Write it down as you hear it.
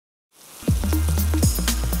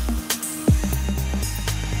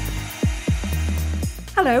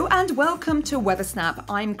Hello and welcome to Weather Snap.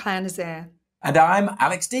 I'm Clare Nasir. And I'm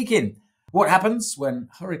Alex Deakin. What happens when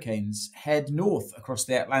hurricanes head north across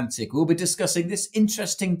the Atlantic? We'll be discussing this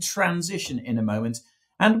interesting transition in a moment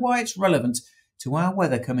and why it's relevant to our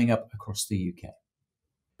weather coming up across the UK.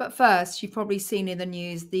 But first, you've probably seen in the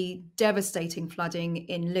news the devastating flooding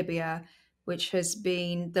in Libya, which has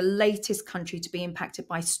been the latest country to be impacted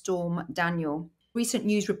by Storm Daniel. Recent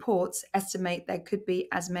news reports estimate there could be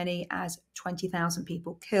as many as 20,000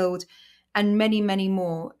 people killed and many, many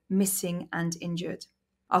more missing and injured.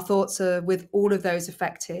 Our thoughts are with all of those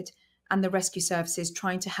affected and the rescue services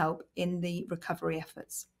trying to help in the recovery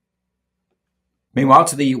efforts. Meanwhile,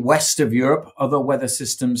 to the west of Europe, other weather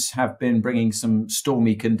systems have been bringing some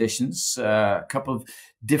stormy conditions. A couple of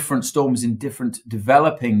different storms in different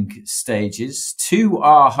developing stages. Two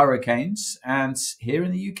are hurricanes. And here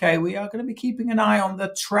in the UK, we are going to be keeping an eye on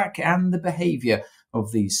the track and the behaviour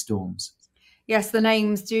of these storms. Yes, the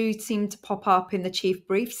names do seem to pop up in the chief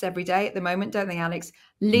briefs every day at the moment, don't they, Alex?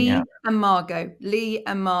 Lee and Margot. Lee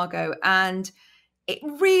and Margot. And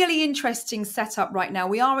really interesting setup right now.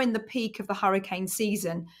 We are in the peak of the hurricane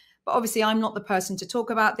season, but obviously I'm not the person to talk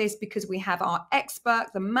about this because we have our expert,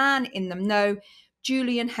 the man in the know,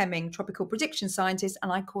 Julian Hemming, tropical prediction scientist,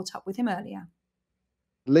 and I caught up with him earlier.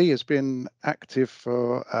 Lee has been active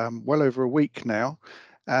for well over a week now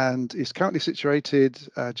and is currently situated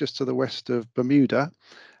just to the west of Bermuda.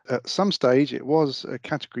 At some stage, it was a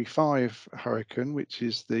Category 5 hurricane, which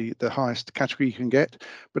is the highest category you can get,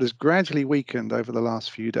 but has gradually weakened over the last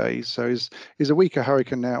few days. So is a weaker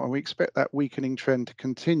hurricane now, and we expect that weakening trend to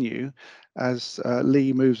continue as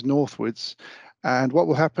Lee moves northwards. And what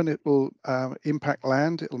will happen, it will impact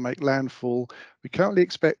land, it will make landfall. We currently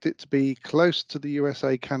expect it to be close to the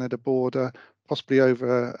USA-Canada border, possibly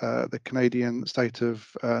over the Canadian state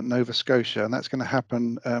of Nova Scotia, and that's going to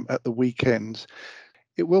happen at the weekend.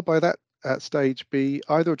 It will, by that stage, be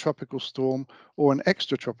either a tropical storm or an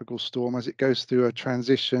extratropical storm as it goes through a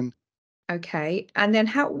transition. Okay, and then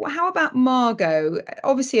how about Margot?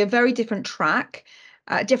 Obviously, a very different track,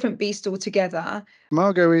 different beast altogether.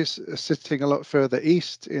 Margot is sitting a lot further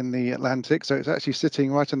east in the Atlantic, so it's actually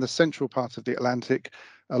sitting right in the central part of the Atlantic,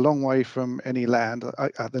 a long way from any land.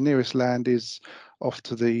 The nearest land is off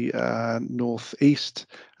to the northeast,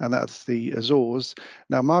 and that's the Azores.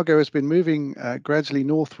 Now, Margot has been moving gradually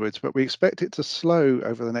northwards, but we expect it to slow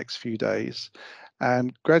over the next few days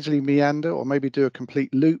and gradually meander or maybe do a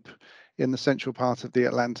complete loop in the central part of the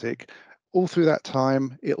Atlantic. All through that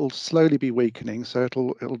time, it'll slowly be weakening, so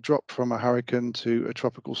it'll drop from a hurricane to a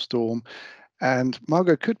tropical storm. And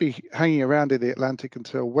Margot could be hanging around in the Atlantic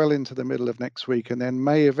until well into the middle of next week, and then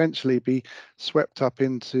may eventually be swept up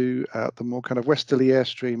into the more kind of westerly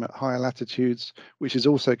airstream at higher latitudes, which is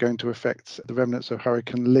also going to affect the remnants of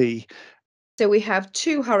Hurricane Lee. So we have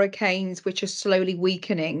two hurricanes which are slowly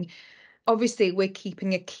weakening. Obviously, we're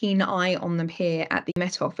keeping a keen eye on them here at the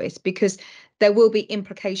Met Office because there will be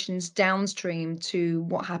implications downstream to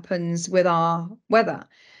what happens with our weather.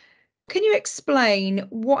 Can you explain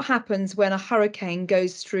what happens when a hurricane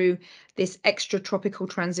goes through this extratropical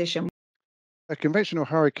transition? A conventional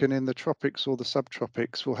hurricane in the tropics or the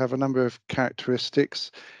subtropics will have a number of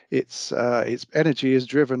characteristics. Its energy is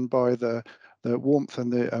driven by the warmth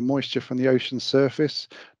and the moisture from the ocean surface.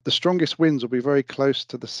 The strongest winds will be very close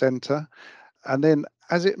to the center. And then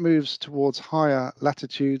as it moves towards higher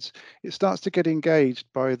latitudes, it starts to get engaged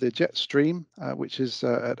by the jet stream, which is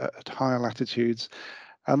at higher latitudes.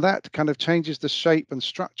 And that kind of changes the shape and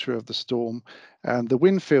structure of the storm, and the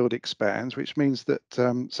wind field expands, which means that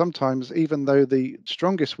sometimes, even though the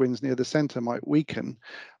strongest winds near the center might weaken,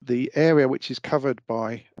 the area which is covered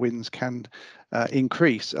by winds can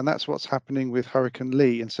increase. And that's what's happening with Hurricane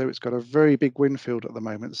Lee. And so it's got a very big wind field at the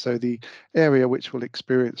moment. So the area which will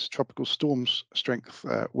experience tropical storm strength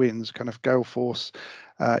winds, kind of gale force,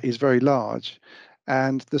 is very large.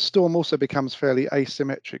 And the storm also becomes fairly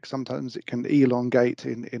asymmetric. Sometimes it can elongate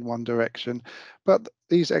in one direction. But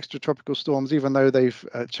these extratropical storms, even though they've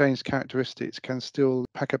changed characteristics, can still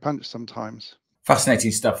pack a punch sometimes.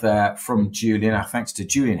 Fascinating stuff there from Julian. Our thanks to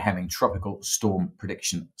Julian Hemming, tropical storm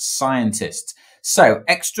prediction scientist. So,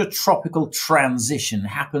 extratropical transition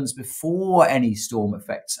happens before any storm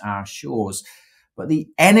affects our shores. But the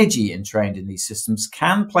energy entrained in these systems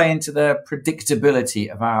can play into the predictability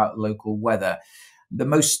of our local weather. The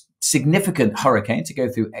most significant hurricane to go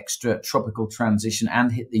through extratropical transition and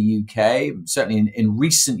hit the UK, certainly in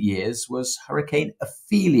recent years, was Hurricane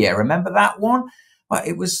Ophelia. Remember that one? Well,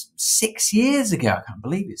 it was 6 years ago. I can't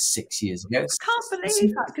believe it's 6 years ago. I can't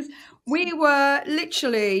believe that because we were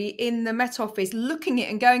literally in the Met Office looking at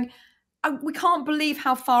it and going, we can't believe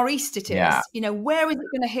how far east it is. Yeah. You know, where is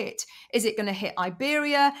it going to hit? Is it going to hit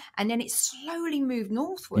Iberia? And then it slowly moved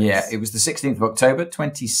northwards. Yeah, it was the 16th of October,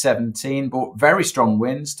 2017, brought very strong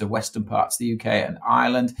winds to western parts of the UK and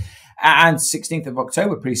Ireland. And 16th of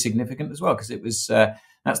October, pretty significant as well, because it was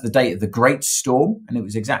that's the date of the Great Storm. And it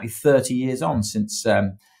was exactly 30 years on since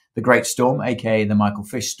the Great Storm, aka the Michael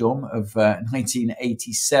Fish Storm of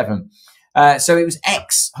 1987. So it was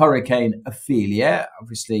ex-Hurricane Ophelia,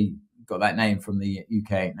 obviously got that name from the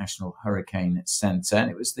UK National Hurricane Centre.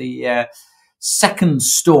 And it was the second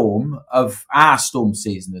storm of our storm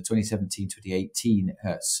season, the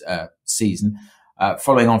 2017-2018 season,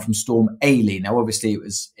 following on from Storm Aileen. Now, obviously,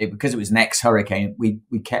 because it was an ex-hurricane,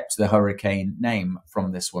 we kept the hurricane name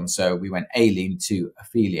from this one. So we went Aileen to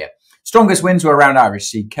Ophelia. Strongest winds were around Irish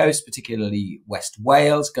Sea coast, particularly West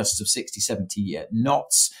Wales, gusts of 60, 70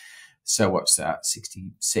 knots. So what's that?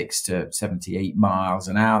 66 to 78 miles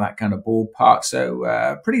an hour, that kind of ballpark.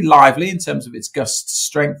 So pretty lively in terms of its gust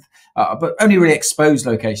strength, but only really exposed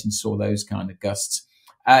locations saw those kind of gusts.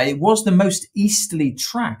 It was the most easterly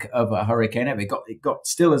track of a hurricane ever. It got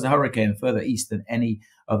still as a hurricane further east than any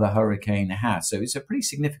other hurricane had. So it's a pretty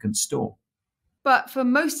significant storm. But for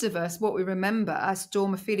most of us, what we remember as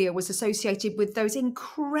Storm Ophelia was associated with those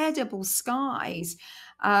incredible skies.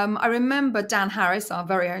 I remember Dan Harris, our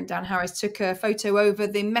very own Dan Harris, took a photo over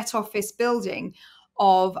the Met Office building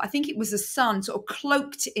of, I think it was the sun sort of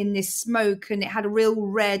cloaked in this smoke, and it had a real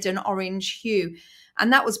red and orange hue.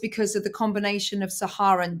 And that was because of the combination of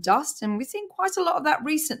Saharan dust. And we've seen quite a lot of that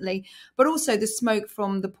recently, but also the smoke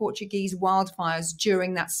from the Portuguese wildfires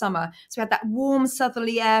during that summer. So we had that warm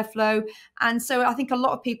southerly airflow. And so I think a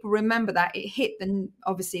lot of people remember that. It hit,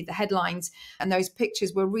 obviously, the headlines, and those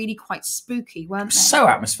pictures were really quite spooky, weren't they? So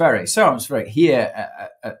atmospheric here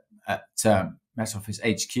at Met Office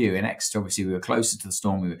HQ in Exeter. Obviously, we were closer to the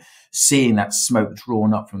storm. We were seeing that smoke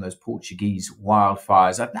drawn up from those Portuguese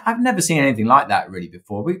wildfires. I've never seen anything like that really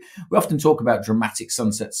before. We often talk about dramatic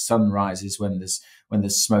sunsets, sunrises when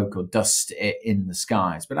there's smoke or dust in the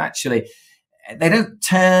skies, but actually they don't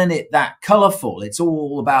turn it that colourful. It's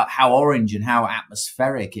all about how orange and how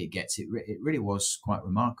atmospheric it gets. It really was quite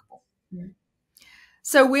remarkable. Yeah.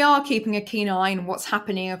 So we are keeping a keen eye on what's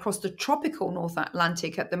happening across the tropical North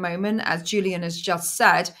Atlantic at the moment, as Julian has just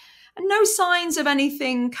said. And no signs of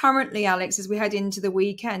anything currently, Alex, as we head into the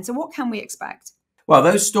weekend. So what can we expect? Well,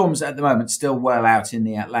 those storms at the moment still well out in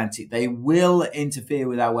the Atlantic. They will interfere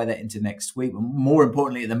with our weather into next week. But more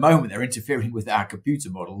importantly, at the moment, they're interfering with our computer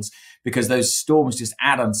models because those storms just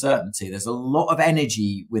add uncertainty. There's a lot of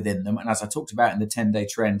energy within them. And as I talked about in the 10-day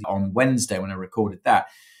trend on Wednesday when I recorded that,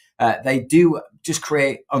 they do just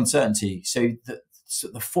create uncertainty. So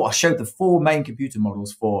I showed the four main computer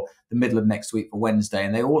models for the middle of next week for Wednesday,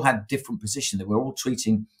 and they all had different positions. They were all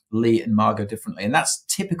treating Lee and Margot differently. And that's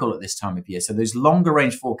typical at this time of year. So those longer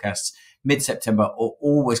range forecasts mid-September are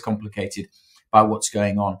always complicated by what's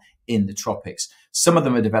going on in the tropics. Some of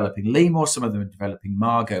them are developing Lee more, some of them are developing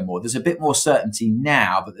Margot more. There's a bit more certainty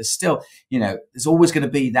now, but there's still, there's always going to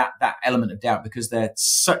be that element of doubt because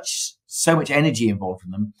there's so much energy involved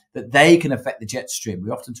in them that they can affect the jet stream.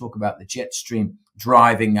 We often talk about the jet stream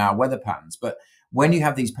driving our weather patterns, but when you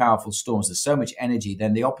have these powerful storms, there's so much energy,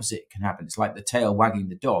 then the opposite can happen. It's like the tail wagging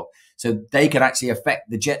the dog. So they can actually affect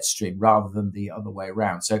the jet stream rather than the other way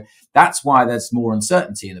around. So that's why there's more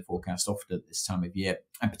uncertainty in the forecast often at this time of year,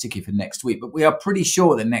 and particularly for next week. But we are pretty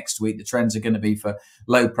sure that next week the trends are going to be for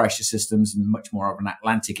low pressure systems and much more of an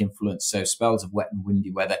Atlantic influence. So spells of wet and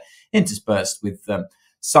windy weather interspersed with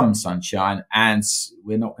some sunshine. And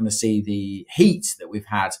we're not going to see the heat that we've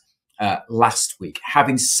had last week.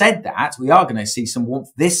 Having said that, we are going to see some warmth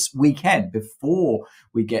this weekend before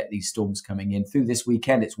we get these storms coming in. Through this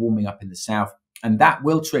weekend, it's warming up in the south, and that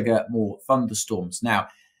will trigger more thunderstorms. Now,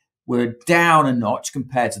 we're down a notch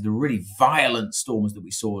compared to the really violent storms that we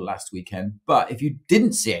saw last weekend. But if you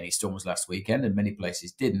didn't see any storms last weekend, and many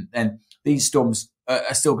places didn't, then these storms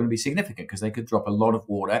are still going to be significant because they could drop a lot of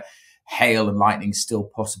water. Hail and lightning still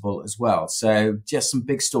possible as well. So just some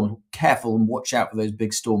big storms. Careful and watch out for those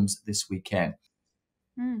big storms this weekend.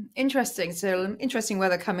 Interesting. So interesting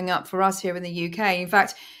weather coming up for us here in the UK. In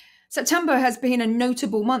fact, September has been a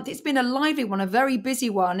notable month. It's been a lively one, a very busy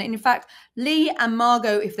one. In fact, Lee and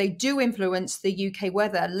Margot, if they do influence the UK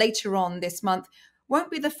weather later on this month, won't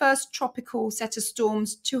be the first tropical set of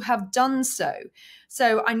storms to have done so.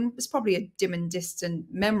 So it's probably a dim and distant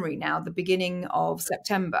memory now, the beginning of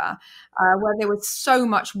September, where there was so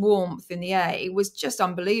much warmth in the air. It was just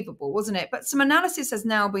unbelievable, wasn't it? But some analysis has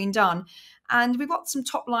now been done, and we've got some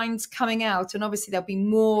top lines coming out, and obviously there'll be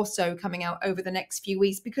more so coming out over the next few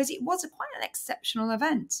weeks because it was quite an exceptional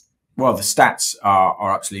event. Well, the stats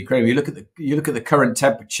are absolutely incredible. You look at the current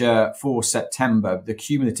temperature for September, the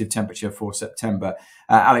cumulative temperature for September.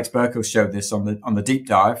 Alex Burkle showed this on the deep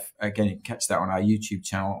dive. Again, you can catch that on our YouTube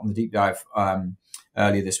channel on the deep dive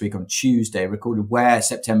earlier this week on Tuesday. Recorded where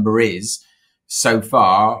September is so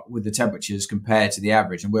far with the temperatures compared to the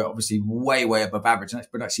average, and we're obviously way above average,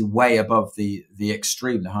 but actually way above the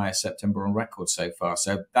extreme, the highest September on record so far.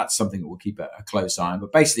 So that's something that we'll keep a close eye on.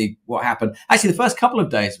 But basically, what happened? Actually, the first couple of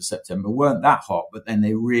days of September weren't that hot, but then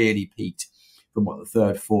they really peaked from the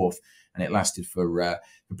third, fourth, and it lasted for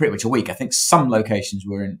pretty much a week. I think some locations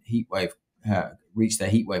were in heatwave, reached their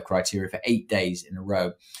heatwave criteria for 8 days in a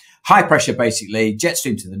row. High pressure, basically, jet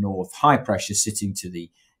stream to the north, high pressure sitting to the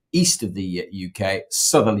east of the UK,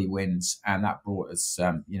 southerly winds, and that brought us,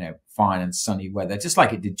 fine and sunny weather, just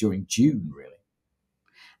like it did during June, really.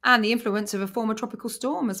 And the influence of a former tropical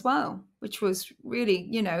storm as well, which was really,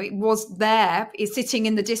 it was there, it's sitting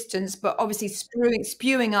in the distance, but obviously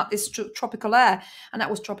spewing up this tropical air, and that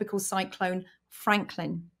was Tropical Cyclone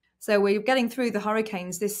Franklin. So we're getting through the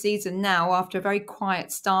hurricanes this season now after a very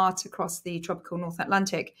quiet start across the tropical North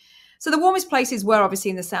Atlantic. So the warmest places were obviously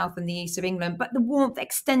in the south and the east of England, but the warmth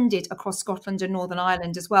extended across Scotland and Northern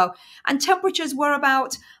Ireland as well. And temperatures were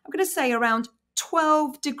about, I'm going to say around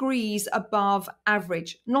 12 degrees above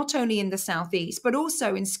average, not only in the southeast, but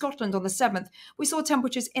also in Scotland on the 7th. We saw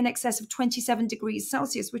temperatures in excess of 27 degrees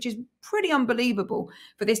Celsius, which is pretty unbelievable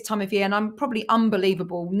for this time of year. And I'm probably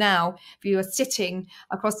unbelievable now if you are sitting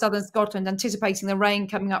across southern Scotland anticipating the rain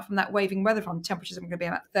coming up from that waving weather front. Temperatures are going to be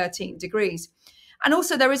about 13 degrees. And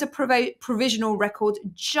also there is a provisional record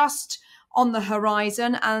just on the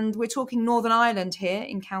horizon. And we're talking Northern Ireland here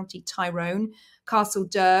in County Tyrone. Castle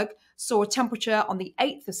Derg saw a temperature on the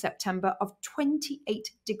 8th of September of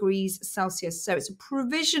 28 degrees Celsius. So it's a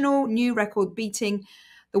provisional new record beating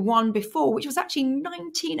the one before, which was actually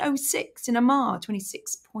 1906 in Amar,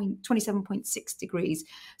 27.6 degrees.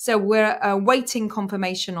 So we're awaiting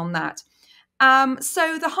confirmation on that.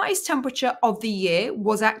 So the highest temperature of the year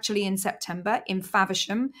was actually in September in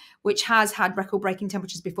Faversham, which has had record-breaking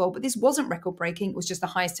temperatures before, but this wasn't record-breaking. It was just the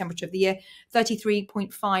highest temperature of the year,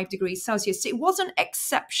 33.5 degrees Celsius. So it wasn't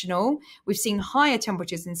exceptional. We've seen higher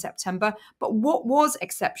temperatures in September, but what was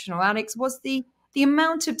exceptional, Alex, was the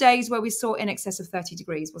amount of days where we saw in excess of 30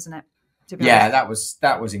 degrees, wasn't it? Yeah, that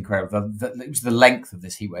was incredible. It was the length of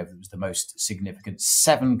this heatwave that was the most significant.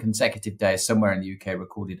 7 consecutive days somewhere in the UK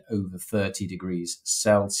recorded over 30 degrees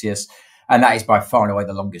Celsius. And that is by far and away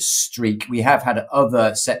the longest streak. We have had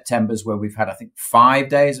other Septembers where we've had, I think, 5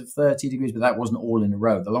 days of 30 degrees, but that wasn't all in a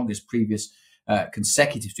row. The longest previous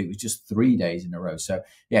consecutive streak was just 3 days in a row. So,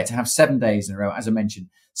 yeah, to have 7 days in a row, as I mentioned,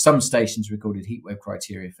 some stations recorded heatwave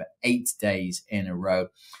criteria for 8 days in a row.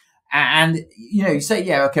 And, you say,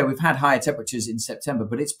 yeah, okay, we've had higher temperatures in September,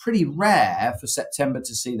 but it's pretty rare for September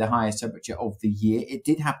to see the highest temperature of the year. It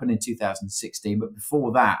did happen in 2016, but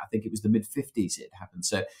before that, I think it was the mid-50s it happened.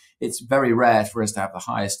 So it's very rare for us to have the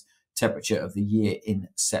highest temperature of the year in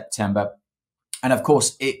September. And of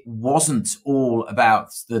course, it wasn't all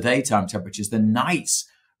about the daytime temperatures. The nights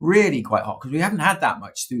really quite hot because we haven't had that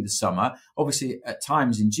much through the summer. Obviously, at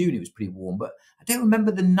times in June, it was pretty warm, but I don't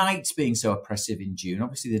remember the nights being so oppressive in June.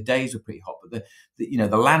 Obviously, the days were pretty hot, but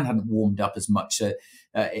the land hadn't warmed up as much, so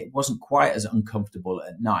it wasn't quite as uncomfortable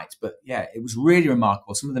at night. But yeah, it was really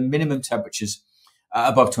remarkable. Some of the minimum temperatures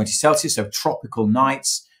above 20 Celsius, so tropical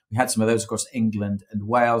nights. We had some of those across England and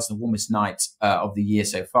Wales. The warmest night of the year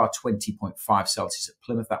so far, 20.5 Celsius at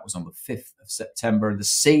Plymouth. That was on the 5th of September. And the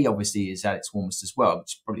sea, obviously, is at its warmest as well,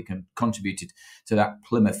 which probably contributed to that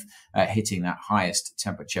Plymouth hitting that highest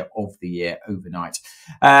temperature of the year overnight.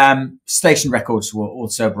 Station records were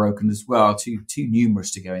also broken as well, too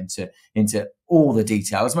numerous to go into all the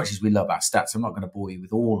detail. As much as we love our stats, I'm not going to bore you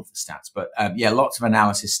with all of the stats. But yeah, lots of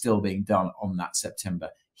analysis still being done on that September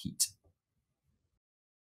heat.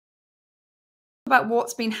 About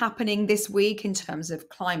what's been happening this week in terms of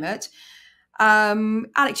climate.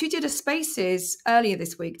 Alex, you did a Spaces earlier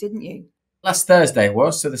this week, didn't you? Last Thursday it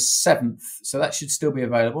was, so the 7th. So that should still be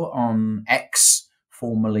available on X,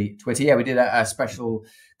 formerly Twitter. Yeah, we did a special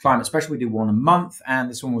climate special. We did one a month, and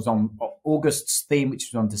this one was on August's theme, which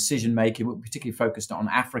was on decision making. We're particularly focused on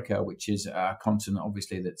Africa, which is a continent,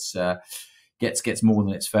 obviously, that's gets more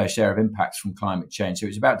than its fair share of impacts from climate change. So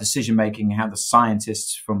it's about decision making, how the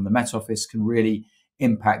scientists from the Met Office can really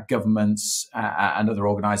impact governments and other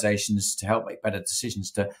organisations to help make better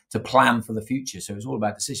decisions to plan for the future. So it's all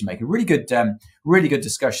about decision making. Really good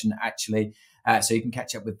discussion actually. So you can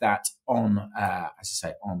catch up with that on, as I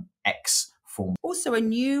say, on X. Also, a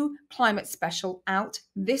new climate special out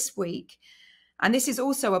this week. And this is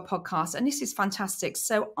also a podcast, and this is fantastic.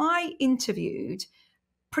 So I interviewed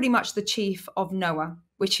pretty much the chief of NOAA,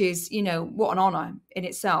 which is, what an honor in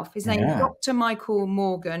itself. His name is Dr. Michael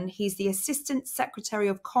Morgan. He's the Assistant Secretary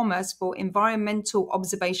of Commerce for Environmental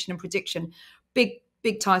Observation and Prediction.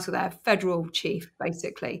 Big title there, federal chief,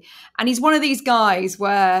 basically. And he's one of these guys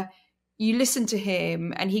where you listen to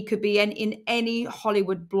him and he could be in any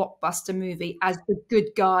Hollywood blockbuster movie as the good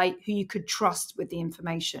guy who you could trust with the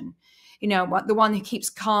information. The one who keeps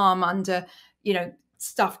calm under,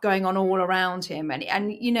 stuff going on all around him.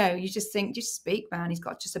 And you just think, just speak, man. He's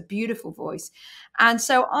got just a beautiful voice. And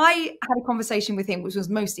so I had a conversation with him, which was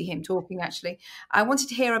mostly him talking, actually. I wanted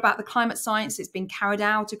to hear about the climate science that's been carried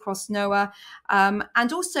out across NOAA,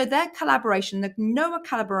 and also their collaboration, the NOAA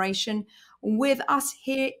collaboration with us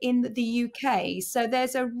here in the UK. So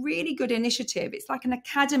there's a really good initiative. It's like an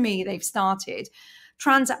academy they've started,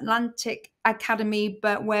 Transatlantic Academy,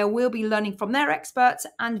 but where we'll be learning from their experts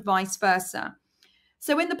and vice versa.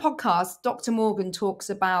 So in the podcast, Dr. Morgan talks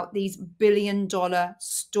about these billion-dollar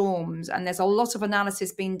storms, and there's a lot of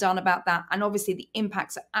analysis being done about that. And obviously the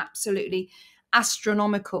impacts are absolutely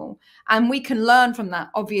astronomical. And we can learn from that,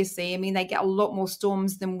 obviously. I mean, they get a lot more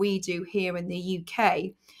storms than we do here in the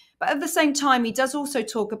UK. But at the same time, he does also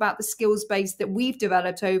talk about the skills base that we've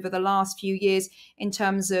developed over the last few years in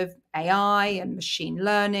terms of AI and machine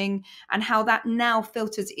learning, and how that now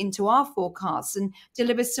filters into our forecasts and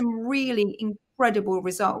delivers some really incredible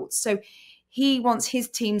results. So he wants his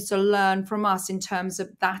teams to learn from us in terms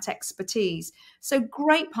of that expertise. So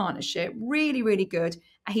great partnership, really, really good.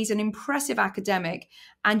 He's an impressive academic,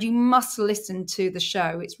 and you must listen to the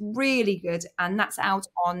show. It's really good. And that's out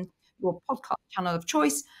on your podcast channel of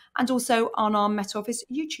choice and also on our Met Office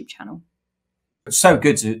YouTube channel. It's so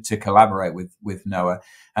good to collaborate with NOAA.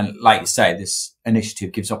 And like you say, this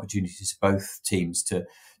initiative gives opportunities to both teams to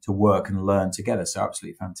work and learn together. So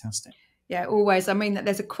absolutely fantastic. Yeah, always. I mean,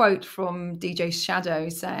 there's a quote from DJ Shadow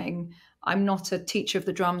saying, "I'm not a teacher of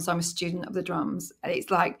the drums, I'm a student of the drums." And it's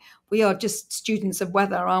like, we are just students of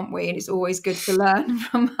weather, aren't we? And it's always good to learn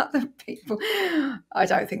from other people. I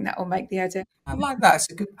don't think that will make the edit. I like that. It's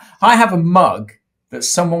a good. I have a mug that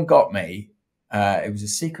someone got me. It was a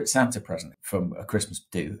Secret Santa present from a Christmas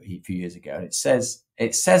do a few years ago. And it says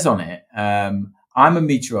on it, "I'm a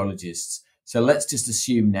meteorologist, so let's just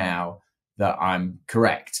assume now that I'm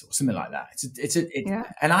correct," or something like that. Yeah.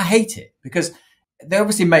 And I hate it because they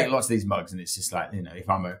obviously make lots of these mugs, and it's just like, if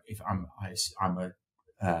I'm a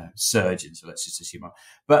surgeon, so let's just assume.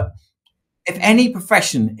 But if any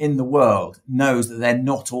profession in the world knows that they're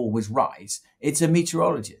not always right, it's a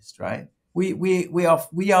meteorologist, right? We are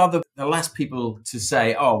the last people to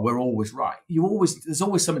say, "Oh, we're always right." There's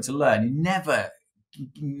always something to learn. You never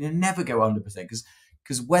go 100%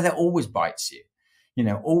 because weather always bites you.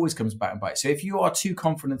 Always comes back and bites. So if you are too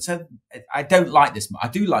confident, so I don't like this mug. I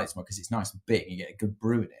do like this mug because it's nice and big and you get a good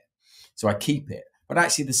brew in it. So I keep it. But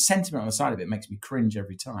actually the sentiment on the side of it makes me cringe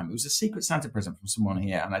every time. It was a Secret Santa present from someone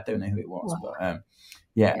here, and I don't know who it was. Wow.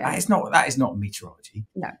 But that is not meteorology.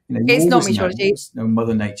 No, it's not meteorology. No,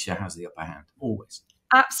 Mother Nature has the upper hand, always.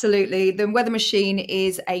 Absolutely. The weather machine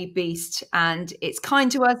is a beast, and it's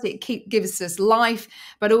kind to us. It gives us life,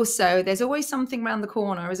 but also there's always something around the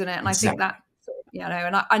corner, isn't it? And exactly. I think that,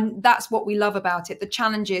 and that's what we love about it. The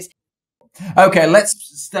challenges. Okay, let's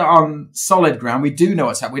start on solid ground. We do know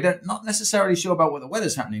what's happening. We're not necessarily sure about what the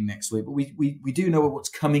weather's happening next week, but we do know what's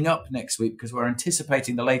coming up next week because we're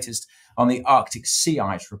anticipating the latest on the Arctic sea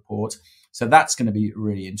ice report. So that's going to be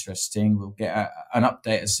really interesting. We'll get an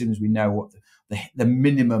update as soon as we know what the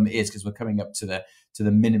minimum is, because we're coming up to the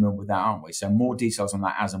minimum with that, aren't we? So more details on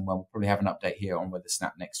that as and when. We'll probably have an update here on Weather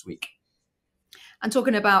Snap next week. And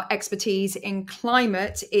talking about expertise in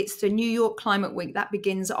climate, it's the New York Climate Week that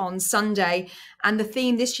begins on Sunday. And the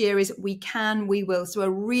theme this year is "We Can, We Will." So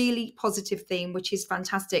a really positive theme, which is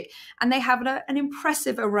fantastic. And they have an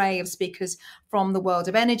impressive array of speakers from the world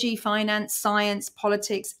of energy, finance, science,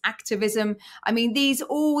 politics, activism. I mean,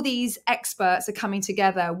 all these experts are coming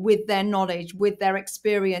together with their knowledge, with their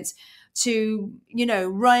experience, to,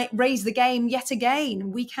 raise the game yet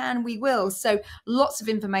again. We can, we will. So lots of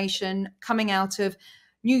information coming out of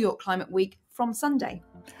New York Climate Week from Sunday.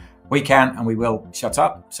 We can and we will. Shut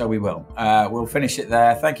up. So we will. We'll finish it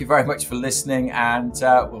there. Thank you very much for listening, and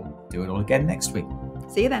we'll do it all again next week.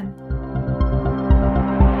 See you then.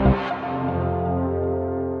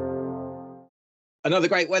 Another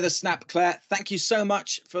great weather snap, Claire. Thank you so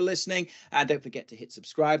much for listening. And don't forget to hit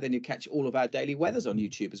subscribe. Then you'll catch all of our daily weathers on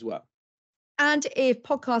YouTube as well. And if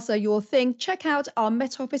podcasts are your thing, check out our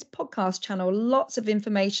Met Office podcast channel. Lots of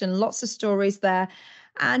information, lots of stories there.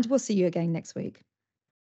 And we'll see you again next week.